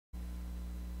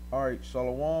All right,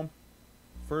 Shalom.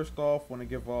 First off, want to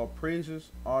give all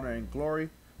praises, honor, and glory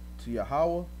to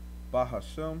Yahweh,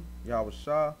 Bahashem, Yahweh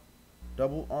Shah.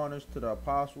 Double honors to the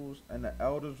apostles and the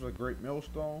elders of the great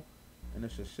millstone. And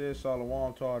it's a sincere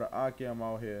Shalom to all the Akim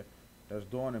out here that's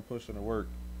doing and pushing the work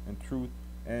in truth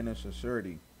and in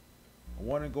sincerity. I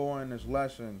want to go in this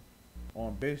lesson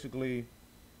on basically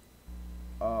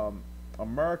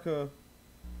America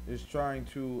is trying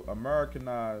to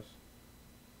Americanize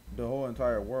the whole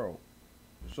entire world.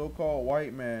 The so-called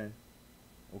white man,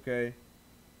 okay,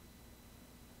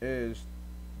 is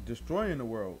destroying the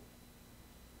world.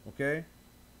 Okay,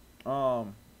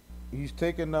 um, he's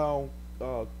taking down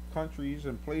countries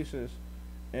and places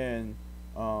and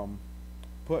um,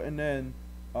 putting in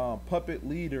puppet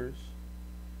leaders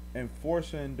and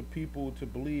forcing the people to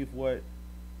believe what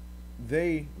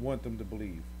they want them to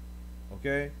believe.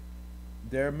 Okay,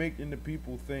 they're making the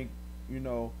people think, you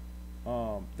know,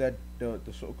 that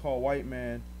the so-called white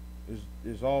man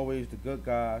is always the good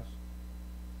guys.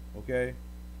 Okay,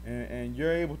 and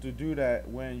you're able to do that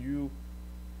when you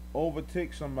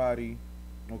overtake somebody.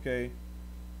 Okay,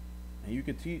 and you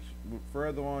can teach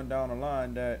further on down the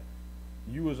line that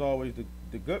you was always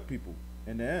the good people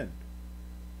in the end.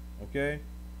 Okay,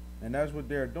 and that's what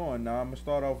they're doing. Now I'm gonna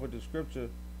start off with the scripture,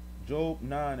 Job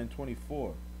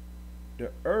 9:24.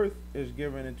 The earth is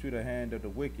given into the hand of the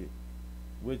wicked,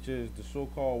 which is the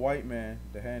so-called white man,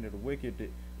 the hand of the wicked, the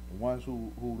ones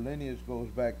who lineage goes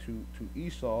back to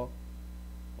Esau.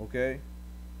 Okay,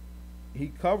 he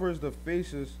covers the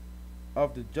faces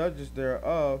of the judges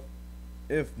thereof.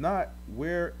 If not,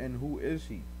 where and who is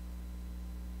he?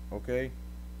 Okay,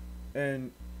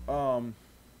 and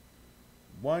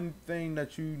one thing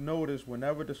that you notice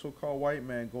whenever the so-called white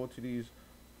man go to these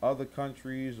other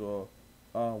countries or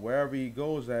wherever he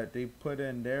goes at, they put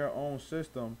in their own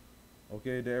system.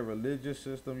 Okay, their religious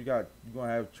system. You're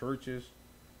gonna have churches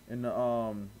in the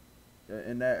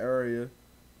in that area.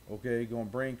 Okay, you're gonna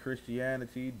bring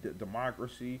Christianity,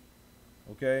 democracy.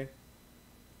 Okay,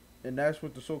 and that's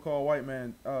what the so-called white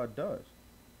man does.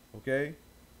 Okay,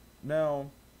 now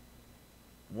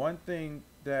one thing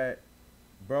that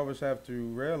brothers have to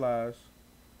realize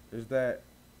is that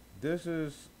this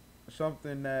is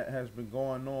something that has been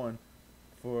going on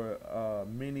for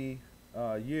many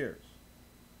years.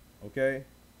 Okay,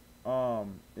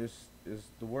 it's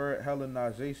the word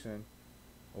Hellenization.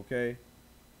 Okay,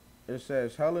 it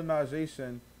says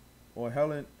Hellenization or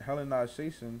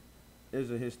Hellenization is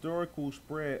a historical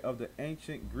spread of the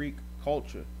ancient Greek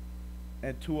culture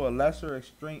and to a lesser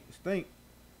extent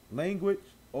language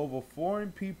over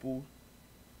foreign peoples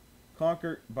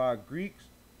conquered by Greeks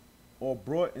or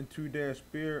brought into their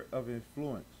sphere of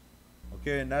influence.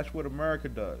 Okay, and that's what America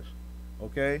does.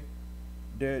 Okay,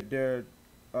 they're they're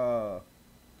uh,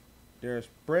 they're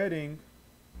spreading.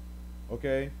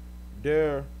 Okay,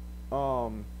 their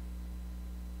um,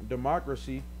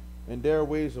 democracy and their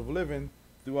ways of living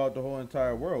throughout the whole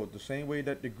entire world, the same way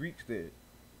that the Greeks did.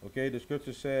 Okay, the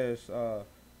scripture says the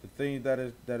thing that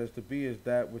is to be is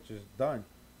that which is done,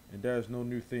 and there is no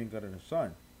new thing under the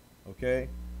sun. Okay,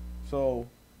 so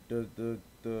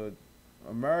the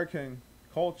American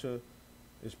culture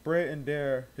is spreading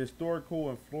their historical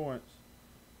influence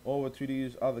over to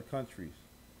these other countries.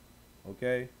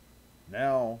 Okay,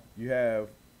 now you have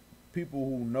people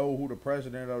who know who the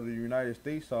president of the United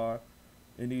States are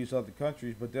in these other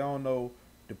countries, but they don't know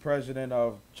the president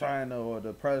of China or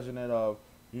the president of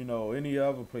any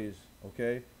other place.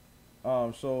 Okay,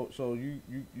 so you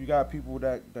got people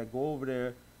that go over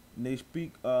there and they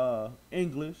speak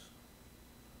English.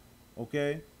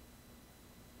 Okay,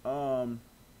 um,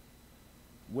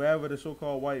 wherever the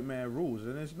so-called white man rules,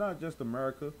 and it's not just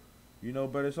America,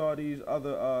 but it's all these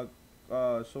other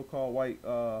so-called white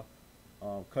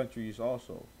countries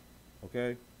also.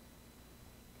 Okay,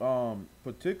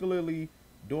 particularly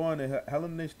during the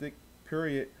Hellenistic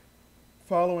period,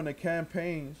 following the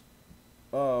campaigns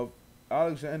of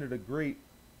Alexander the Great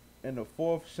in the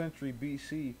 4th century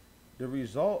BC, the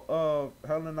result of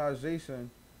Hellenization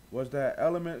was that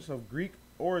elements of Greek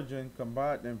origin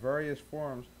combined in various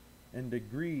forms and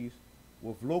degrees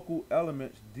with local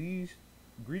elements. These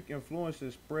Greek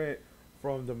influences spread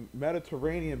from the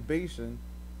Mediterranean basin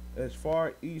as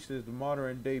far east as the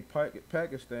modern day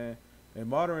Pakistan. In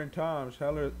modern times,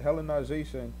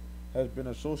 Hellenization has been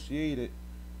associated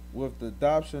with the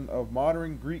adoption of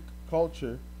modern Greek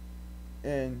culture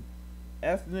and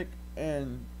ethnic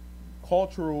and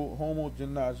cultural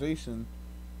homogenization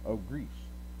of Greece.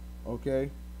 Okay,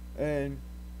 and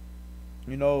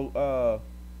you know,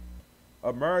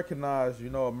 Americanized.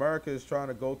 America is trying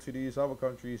to go to these other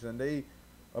countries, and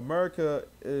America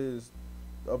is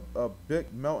a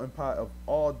big melting pot of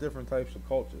all different types of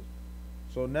cultures.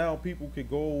 So now people could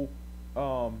go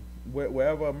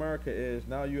wherever America is.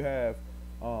 Now you have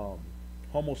um,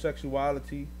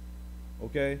 homosexuality,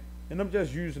 okay? And I'm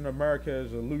just using America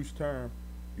as a loose term,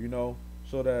 you know,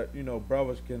 so that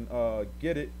brothers can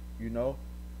get it, you know.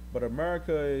 But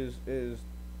America is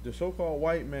the so-called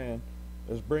white man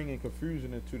is bringing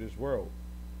confusion into this world,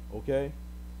 okay,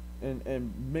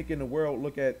 and making the world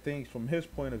look at things from his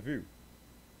point of view,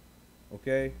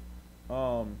 okay.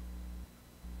 Um,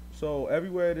 so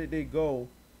everywhere that they go,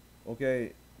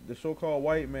 okay, the so-called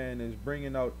white man is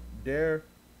bringing out their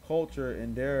culture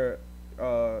and their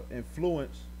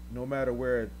influence, no matter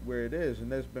where it is,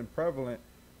 and that's been prevalent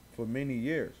for many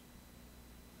years.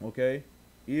 Okay,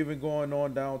 even going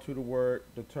on down to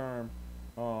the term,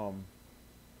 um,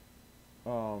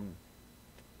 um,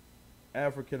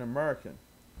 African American.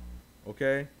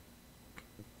 Okay,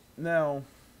 now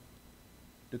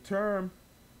the term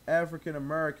African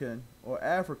American or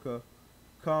Africa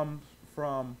comes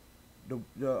from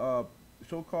the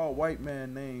so-called white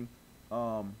man named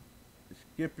um,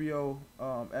 Scipio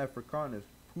Africanus,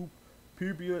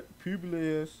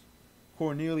 Publius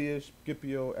Cornelius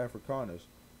Scipio Africanus,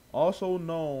 also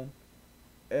known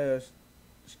as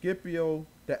Scipio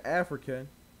the African,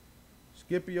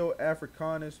 Scipio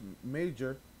Africanus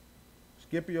Major,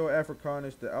 Scipio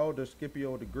Africanus the Elder,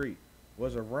 Scipio the Great,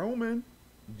 was a Roman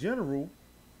general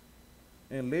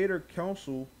and later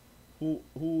consul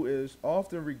who is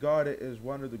often regarded as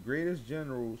one of the greatest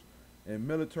generals and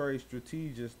military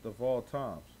strategists of all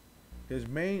times. His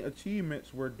main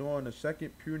achievements were during the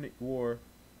Second Punic War,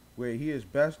 where he is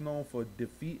best known for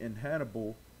defeating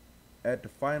Hannibal at the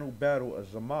final battle of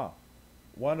Zama,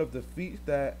 one of the feats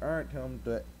that earned him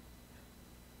the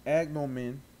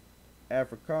agnomen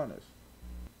Africanus.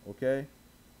 Okay,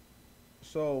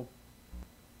 so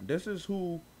this is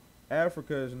who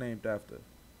Africa is named after.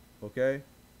 Okay,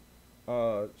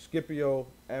 Scipio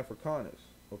Africanus.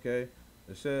 Okay,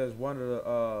 it says one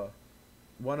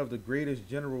of the greatest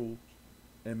generals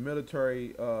and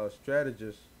military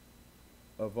strategists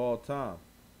of all time.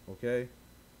 Okay,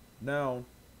 now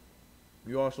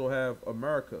you also have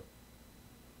America.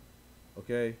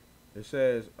 Okay, it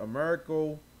says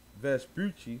Amerigo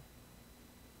Vespucci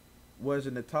was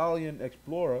an Italian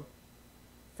explorer,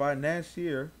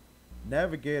 financier,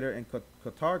 navigator, and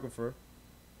cartographer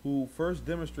who first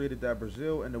demonstrated that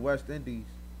Brazil and the West Indies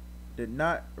did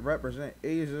not represent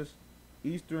Asia's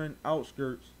eastern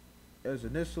outskirts as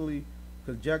initially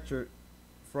conjectured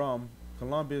from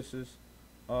Columbus's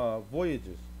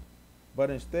voyages, but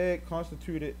instead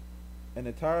constituted an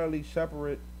entirely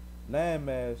separate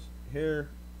landmass hitherto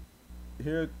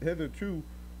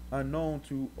unknown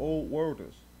to Old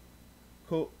Worlders.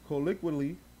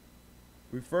 Colloquially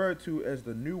referred to as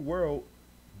the New World,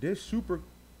 this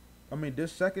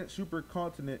this second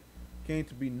supercontinent came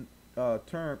to be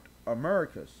termed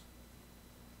Americas,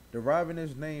 deriving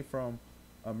its name from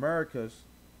Americus,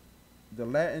 the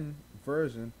Latin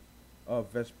version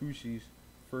of Vespucci's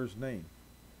first name.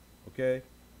 Okay,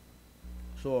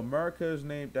 so America is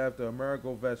named after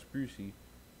Amerigo Vespucci,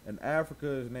 and Africa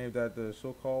is named after a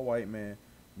so-called white man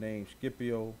named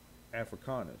Scipio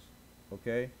Africanus.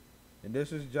 Okay, and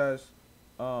this is just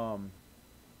a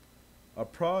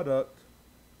product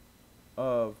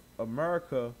of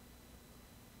America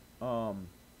and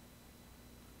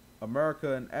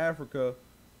Africa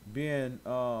being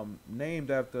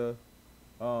named after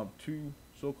two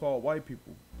so-called white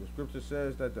people. The scripture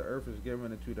says that the earth is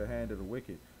given into the hand of the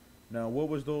wicked. Now, what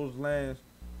was those lands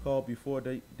called before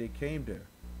they came there?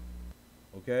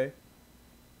 Okay,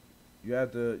 you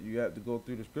have to go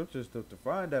through the scriptures to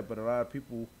find that, but a lot of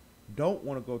people don't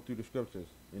want to go through the scriptures,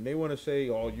 and they want to say,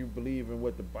 "Oh, you believe in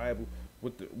what the Bible,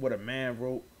 what a man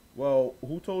wrote." Well,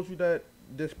 who told you that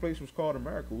this place was called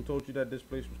America? Who told you that this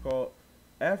place was called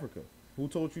Africa? Who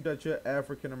told you that you're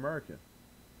African American?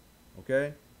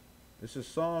 Okay, this is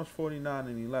Psalms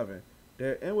 49:11.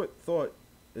 Their inward thought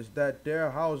is that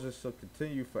their houses shall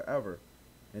continue forever,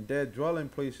 and their dwelling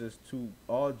places to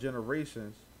all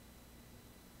generations.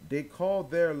 They call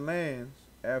their lands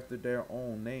after their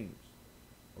own names.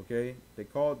 Okay, they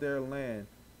called their land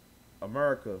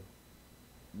America,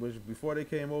 which before they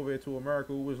came over here to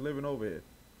America, who was living over here?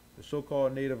 The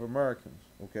so-called Native Americans.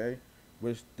 Okay,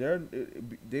 which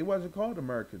they wasn't called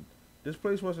American. This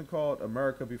place wasn't called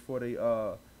America before they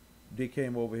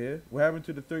came over here. What happened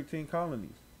to the 13 colonies?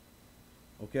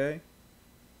 Okay,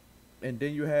 and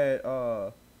then you had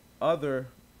other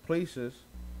places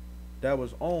that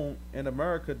was owned in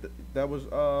America that was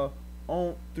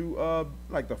owned through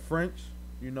like the French,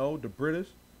 the British.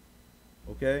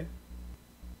 Okay,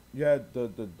 You had the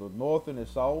North and the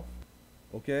South,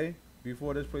 okay,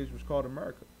 before this place was called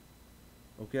America,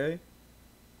 okay.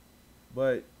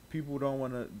 But people don't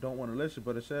wanna listen.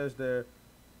 But it says there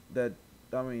that,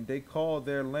 I mean, they call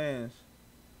their lands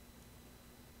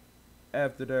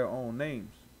after their own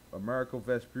names. America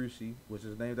Vespucci, which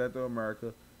is named after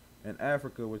America, and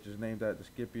Africa, which is named after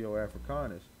Scipio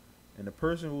Africanus. And the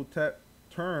person who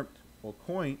termed or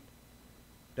coined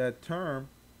that term,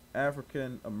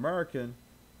 African American,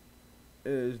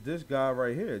 is this guy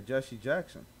right here, Jesse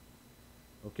Jackson.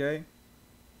 Okay?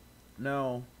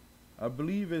 Now, I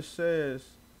believe it says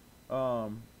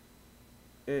um,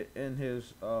 it in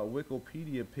his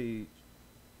Wikipedia page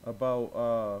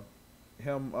about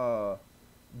him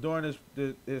during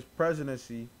his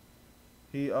presidency,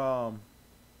 he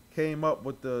came up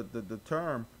with the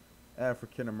term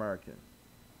African American.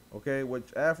 Okay, which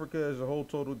Africa is a whole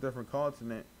total different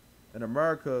continent, and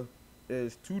America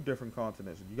is two different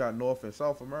continents. You got North and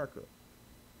South America.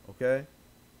 Okay,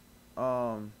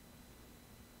 um,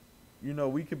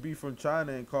 we could be from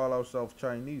China and call ourselves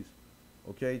Chinese.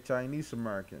 Okay, Chinese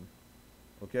American.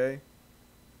 Okay,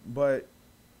 but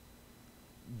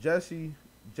Jesse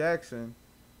Jackson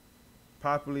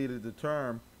populated the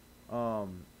term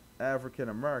um, African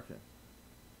American,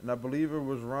 and I believe it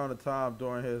was around the time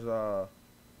during his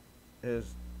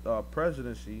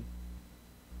presidency,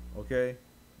 okay,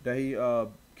 that he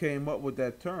came up with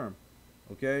that term,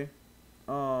 okay.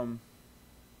 Um,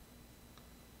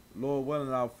 Lord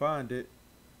willing, I'll find it,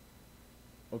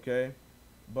 okay.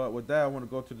 But with that, I want to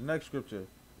go to the next scripture.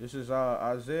 This is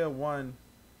Isaiah 1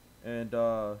 and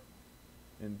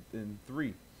and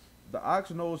 3. The ox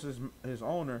knows his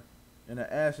owner, and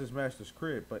the ass his master's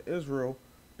crib, but Israel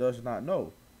does not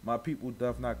know. My people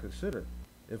doth not consider.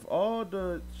 If all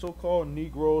the so-called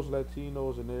Negroes,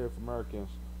 Latinos, and Native Americans,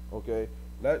 okay,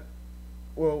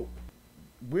 well,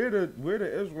 we're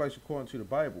the Israelites according to the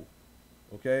Bible,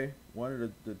 okay. One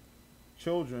of the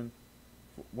children,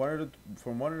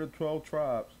 from one of the 12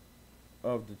 tribes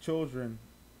of the children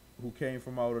who came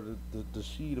from out of the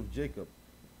seed of Jacob.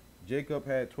 Jacob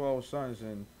had 12 sons,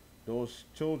 and those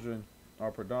children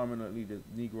are predominantly the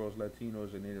Negroes,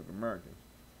 Latinos, and Native Americans.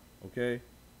 Okay?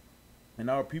 And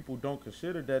our people don't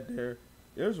consider that they're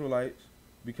Israelites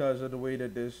because of the way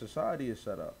that their society is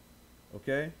set up.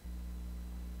 Okay?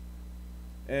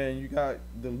 And you got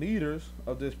the leaders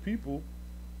of this people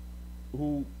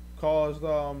who caused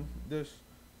this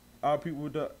our people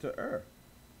to err.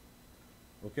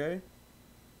 Okay?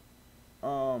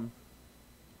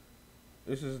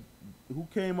 This is who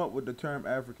came up with the term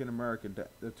African American.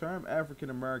 The term African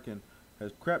American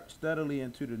has crept steadily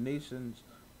into the nation's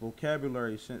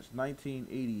vocabulary since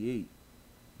 1988,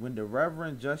 when the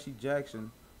Reverend Jesse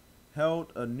Jackson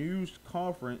held a news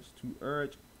conference to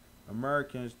urge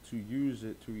Americans to use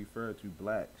it to refer to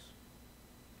blacks.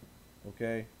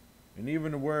 Okay? And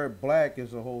even the word black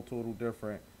is a whole total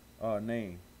different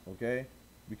name. Okay?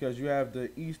 Because you have the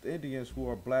East Indians who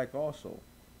are black also.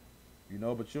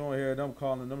 But you don't hear them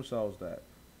calling themselves that.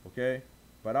 Okay?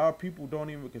 But our people don't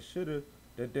even consider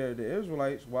that they're the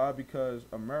Israelites. Why? Because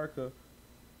America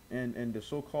and the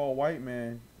so-called white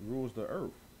man rules the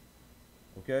earth.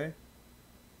 Okay?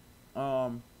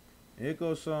 Here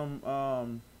goes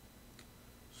some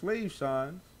slave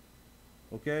signs.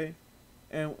 Okay?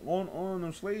 And on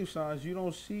them slave signs, you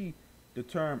don't see the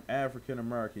term African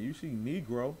American. You see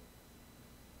Negro.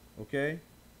 Okay?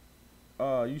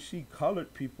 You see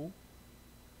colored people.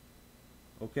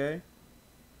 Okay?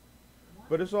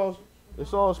 But it's all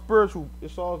spiritual.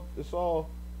 It's all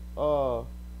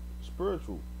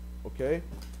spiritual. Okay?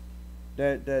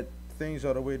 That things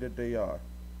are the way that they are.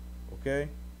 Okay?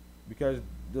 Because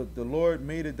the Lord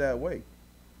made it that way.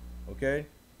 Okay?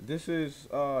 This is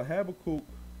Habakkuk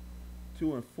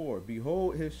 2 and 4.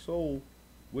 Behold, his soul,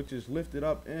 which is lifted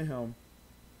up in him,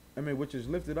 which is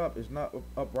lifted up is not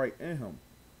upright in him,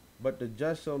 but the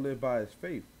just shall live by his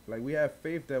faith. Like, we have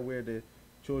faith that we're the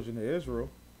children of Israel.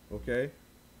 Okay?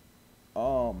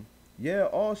 Yeah,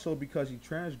 also because he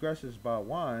transgresses by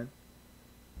wine.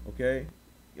 Okay?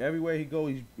 Everywhere he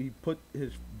goes, he put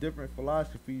his different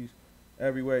philosophies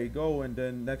everywhere he go, and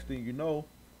then next thing you know,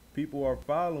 people are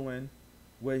following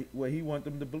what he want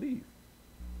them to believe.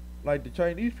 Like the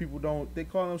Chinese people they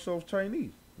call themselves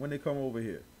Chinese when they come over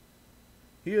here.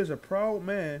 He is a proud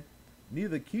man,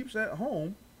 neither keeps at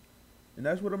home, and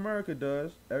that's what America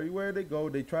does. Everywhere they go,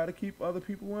 they try to keep other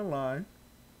people in line.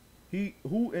 He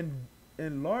who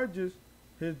enlarges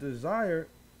his desire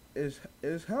is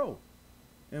hell.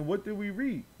 And what did we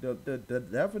read? The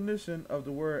definition of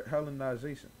the word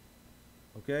Hellenization.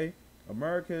 Okay?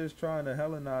 America is trying to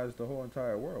Hellenize the whole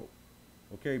entire world.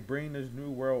 Okay, bring this new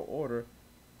world order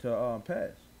to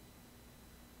pass.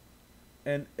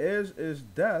 And is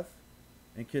death,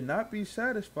 and cannot be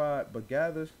satisfied, but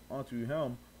gathers unto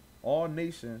him all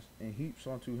nations, and heaps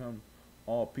unto him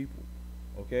all people.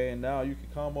 Okay, and now you can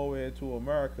come over here to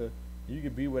America. You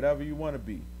can be whatever you want to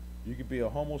be. You could be a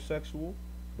homosexual,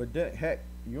 but that, heck,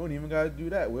 you don't even gotta do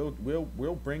that.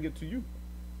 We'll bring it to you.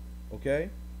 Okay.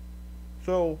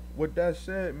 So with that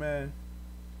said, man,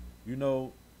 you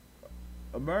know,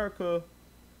 America,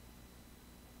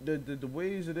 the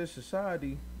ways of this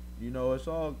society, it's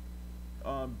all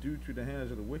due to the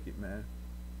hands of the wicked, man.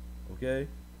 Okay.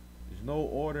 There's no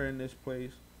order in this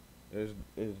place. There's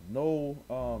no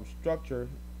structure.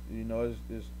 Is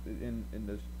in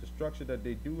the structure that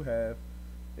they do have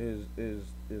is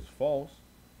false.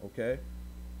 Okay.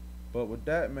 But with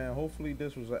that, man, hopefully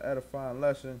this was an edifying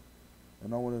lesson,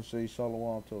 and I want to say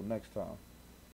shalom until next time.